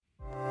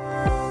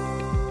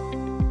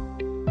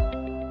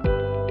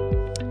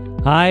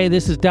Hi,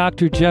 this is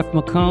Dr. Jeff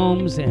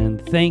McCombs,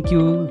 and thank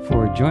you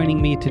for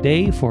joining me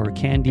today for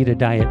Candida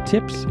Diet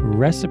tips,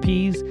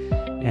 recipes,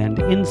 and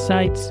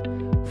insights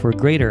for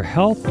greater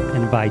health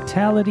and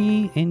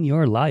vitality in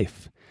your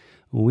life.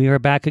 We are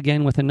back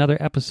again with another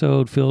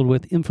episode filled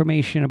with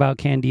information about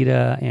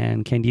Candida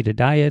and Candida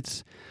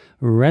diets,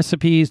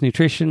 recipes,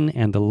 nutrition,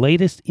 and the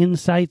latest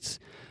insights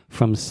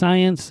from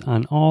science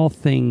on all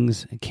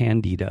things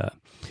Candida.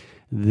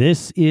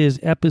 This is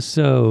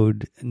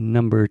episode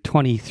number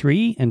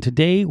 23, and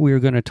today we're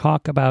going to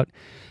talk about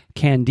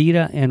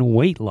Candida and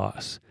weight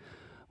loss.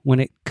 When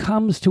it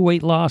comes to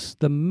weight loss,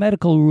 the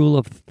medical rule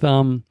of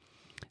thumb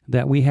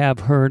that we have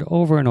heard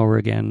over and over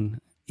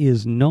again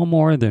is no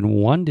more than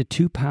 1 to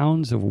 2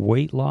 pounds of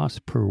weight loss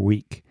per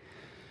week.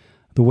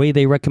 The way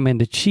they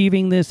recommend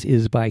achieving this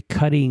is by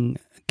cutting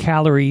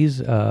calories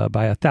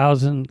by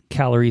 1,000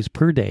 calories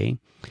per day.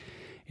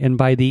 And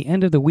by the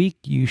end of the week,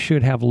 you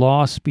should have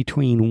lost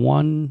between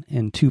 1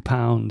 and 2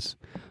 pounds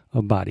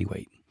of body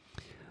weight.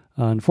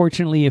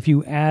 Unfortunately, if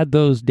you add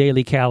those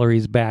daily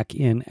calories back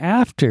in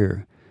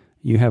after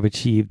you have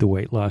achieved the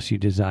weight loss you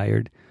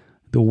desired,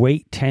 the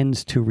weight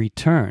tends to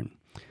return.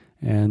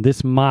 And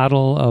this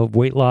model of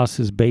weight loss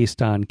is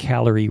based on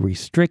calorie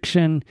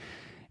restriction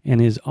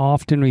and is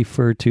often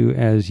referred to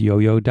as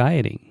yo-yo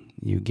dieting.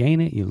 You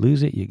gain it, you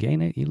lose it, you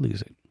gain it, you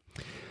lose it.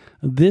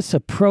 This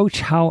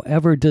approach,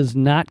 however, does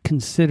not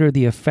consider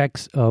the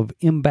effects of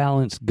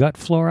imbalanced gut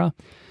flora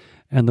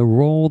and the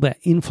role that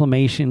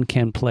inflammation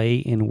can play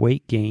in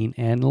weight gain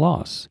and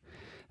loss.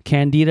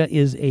 Candida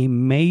is a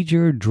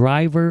major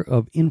driver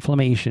of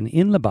inflammation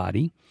in the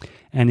body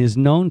and is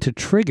known to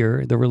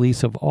trigger the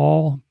release of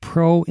all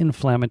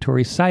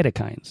pro-inflammatory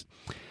cytokines.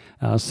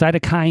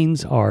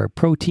 Cytokines are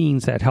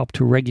proteins that help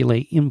to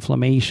regulate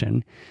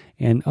inflammation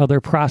and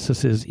other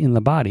processes in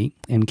the body,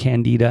 and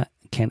Candida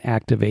can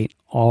activate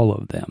all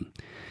of them.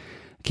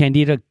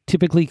 Candida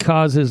typically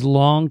causes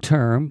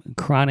long-term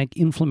chronic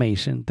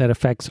inflammation that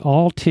affects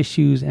all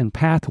tissues and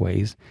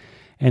pathways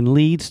and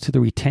leads to the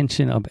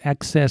retention of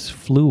excess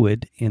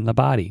fluid in the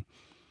body.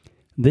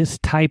 This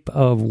type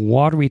of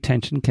water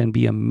retention can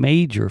be a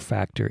major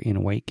factor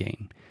in weight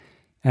gain.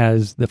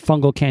 As the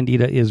fungal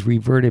Candida is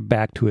reverted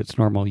back to its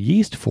normal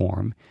yeast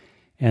form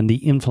and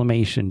the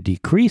inflammation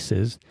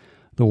decreases,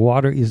 the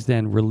water is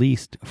then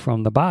released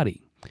from the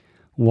body.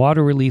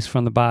 Water release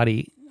from the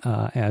body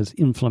as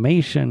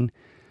inflammation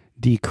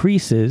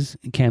decreases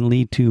can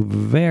lead to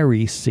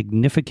very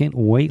significant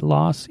weight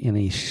loss in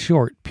a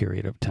short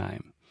period of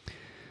time.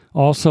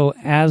 Also,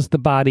 as the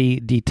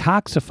body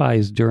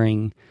detoxifies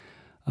during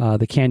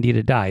the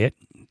Candida diet,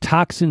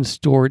 toxins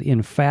stored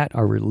in fat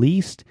are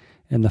released,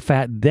 and the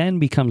fat then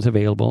becomes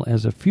available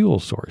as a fuel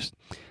source.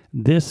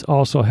 This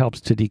also helps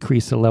to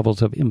decrease the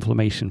levels of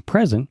inflammation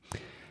present,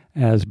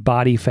 as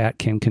body fat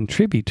can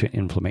contribute to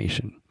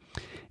inflammation.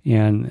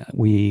 And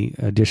we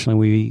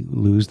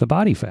lose the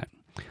body fat.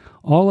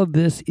 All of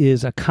this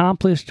is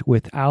accomplished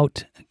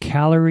without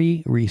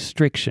calorie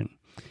restriction.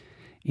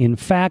 In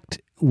fact,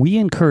 we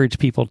encourage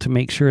people to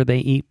make sure they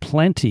eat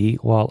plenty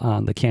while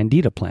on the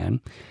Candida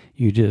plan.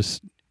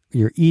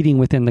 You're eating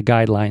within the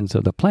guidelines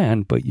of the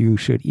plan, but you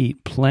should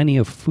eat plenty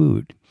of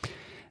food.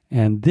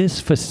 And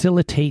this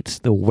facilitates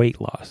the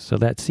weight loss. So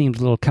that seems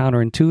a little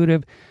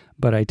counterintuitive,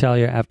 but I tell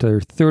you, after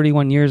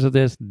 31 years of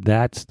this,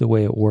 that's the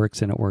way it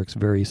works, and it works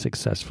very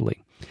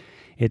successfully.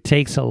 It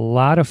takes a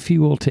lot of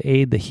fuel to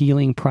aid the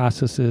healing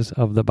processes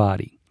of the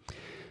body.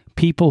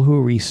 People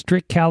who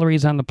restrict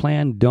calories on the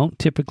plan don't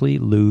typically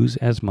lose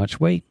as much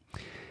weight.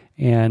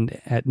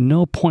 And at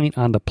no point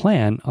on the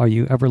plan are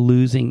you ever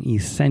losing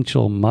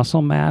essential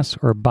muscle mass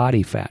or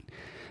body fat,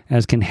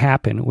 as can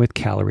happen with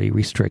calorie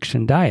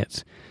restriction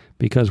diets,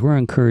 because we're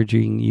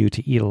encouraging you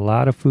to eat a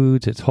lot of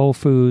foods. It's whole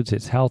foods,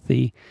 it's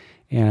healthy,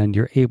 and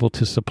you're able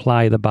to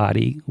supply the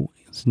body's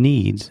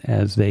needs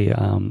as they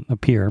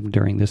appear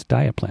during this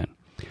diet plan.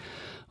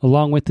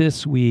 Along with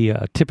this, we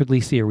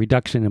typically see a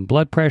reduction in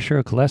blood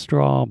pressure,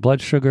 cholesterol, blood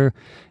sugar,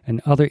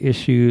 and other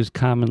issues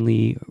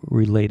commonly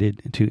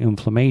related to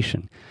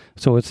inflammation.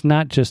 So it's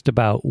not just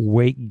about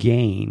weight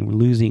gain,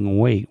 losing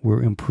weight.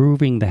 We're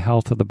improving the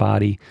health of the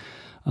body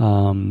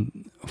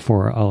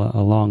for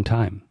a long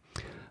time.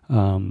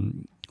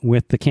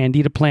 With the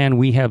Candida plan,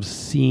 we have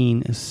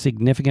seen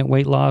significant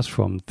weight loss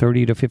from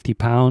 30 to 50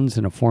 pounds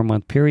in a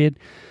 4-month period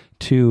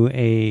to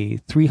a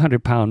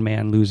 300-pound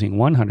man losing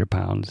 100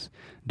 pounds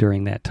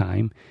during that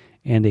time,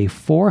 and a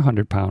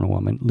 400-pound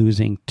woman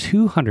losing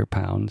 200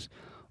 pounds,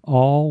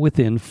 all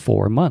within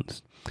 4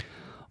 months.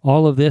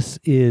 All of this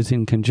is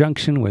in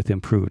conjunction with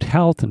improved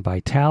health and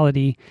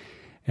vitality,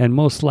 and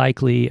most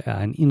likely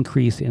an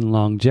increase in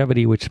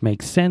longevity, which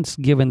makes sense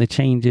given the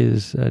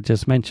changes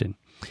just mentioned.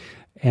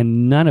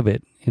 And none of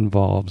it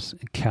involves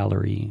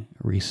calorie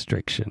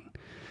restriction.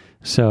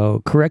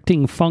 So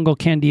correcting fungal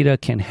Candida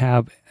can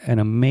have an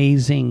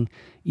amazing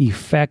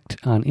effect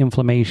on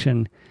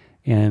inflammation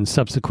and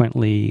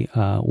subsequently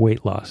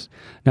weight loss.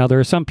 Now, there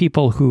are some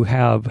people who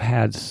have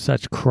had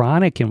such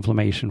chronic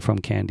inflammation from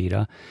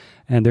Candida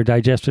and their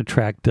digestive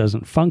tract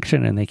doesn't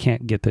function and they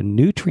can't get the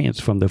nutrients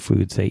from the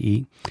foods they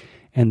eat.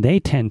 And they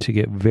tend to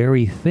get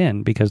very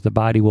thin because the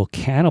body will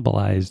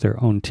cannibalize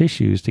their own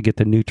tissues to get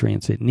the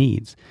nutrients it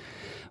needs.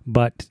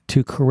 But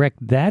to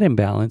correct that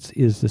imbalance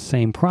is the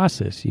same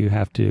process. You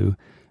have to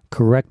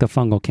correct the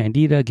fungal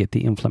candida, get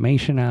the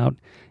inflammation out,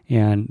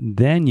 and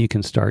then you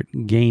can start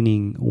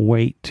gaining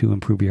weight to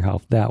improve your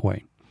health that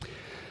way.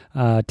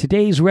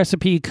 Today's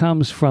recipe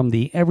comes from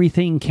the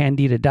Everything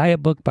Candida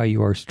Diet book by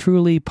yours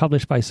truly,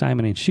 published by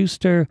Simon &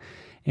 Schuster.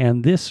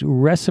 And this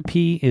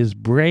recipe is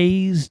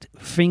braised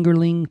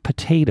fingerling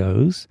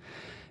potatoes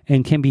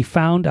and can be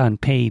found on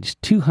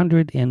page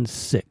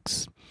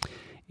 206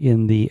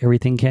 in the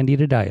Everything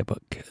Candida Diet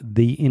book.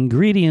 The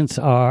ingredients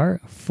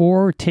are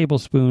 4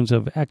 tablespoons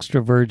of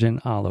extra virgin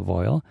olive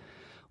oil,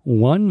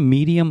 1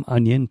 medium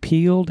onion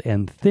peeled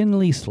and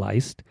thinly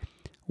sliced,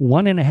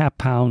 1.5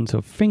 pounds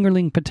of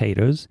fingerling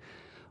potatoes,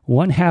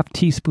 1/2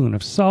 teaspoon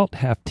of salt,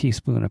 1/2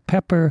 teaspoon of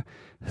pepper,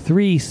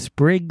 3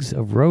 sprigs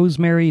of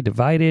rosemary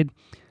divided,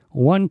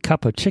 1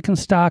 cup of chicken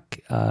stock.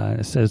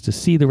 It says to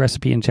see the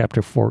recipe in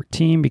chapter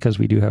 14 because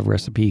we do have a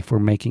recipe for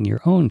making your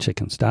own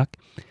chicken stock,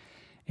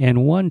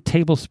 and 1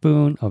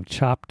 tablespoon of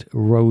chopped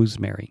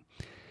rosemary.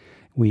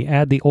 We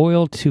add the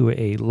oil to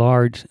a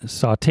large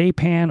saute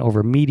pan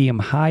over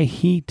medium-high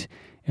heat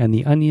and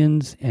the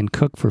onions and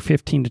cook for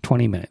 15 to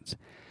 20 minutes.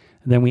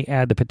 Then we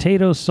add the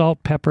potatoes,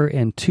 salt, pepper,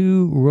 and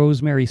 2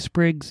 rosemary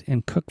sprigs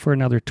and cook for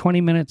another 20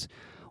 minutes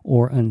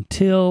or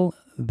until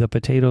the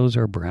potatoes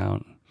are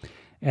brown.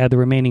 Add the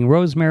remaining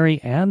rosemary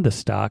and the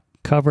stock,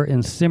 cover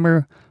and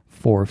simmer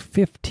for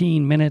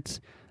 15 minutes,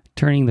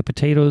 turning the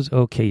potatoes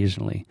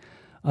occasionally.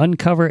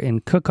 Uncover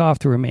and cook off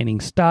the remaining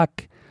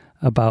stock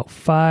about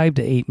 5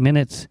 to 8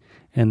 minutes,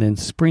 and then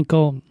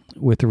sprinkle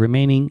with the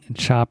remaining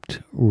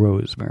chopped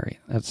rosemary.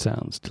 That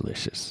sounds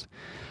delicious.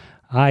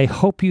 I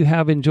hope you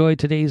have enjoyed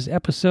today's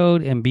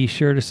episode, and be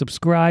sure to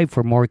subscribe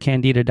for more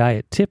Candida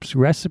Diet tips,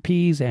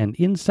 recipes, and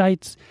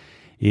insights.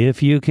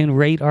 If you can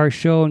rate our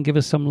show and give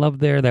us some love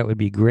there, that would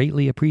be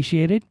greatly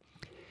appreciated.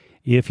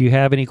 If you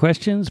have any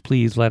questions,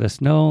 please let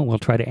us know. We'll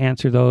try to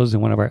answer those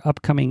in one of our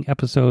upcoming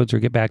episodes or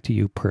get back to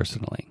you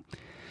personally.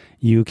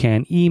 You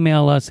can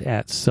email us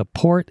at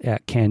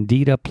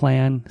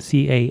support@candidaplan,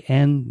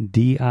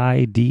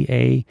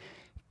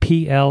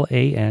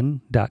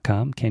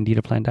 CANDIDAPLAN.com,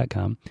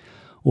 candidaplan.com,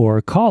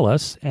 or call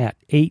us at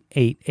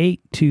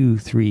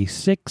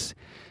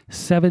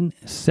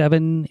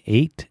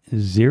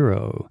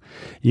 888-236-7780.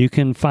 You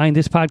can find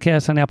this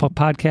podcast on Apple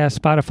Podcasts,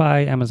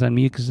 Spotify, Amazon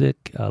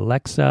Music,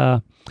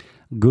 Alexa,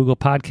 Google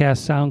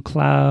Podcasts,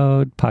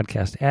 SoundCloud,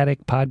 Podcast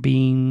Addict,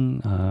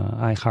 Podbean,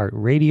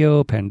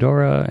 iHeartRadio,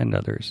 Pandora, and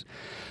others.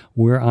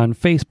 We're on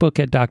Facebook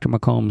at Dr.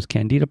 McCombs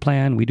Candida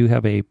Plan. We do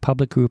have a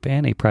public group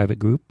and a private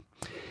group,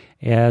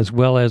 as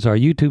well as our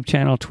YouTube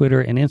channel, Twitter,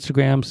 and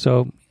Instagram.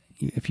 So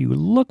if you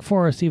look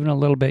for us even a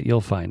little bit,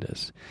 you'll find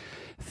us.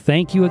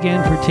 Thank you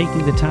again for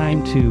taking the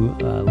time to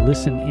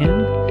listen in,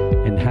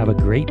 and have a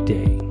great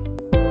day.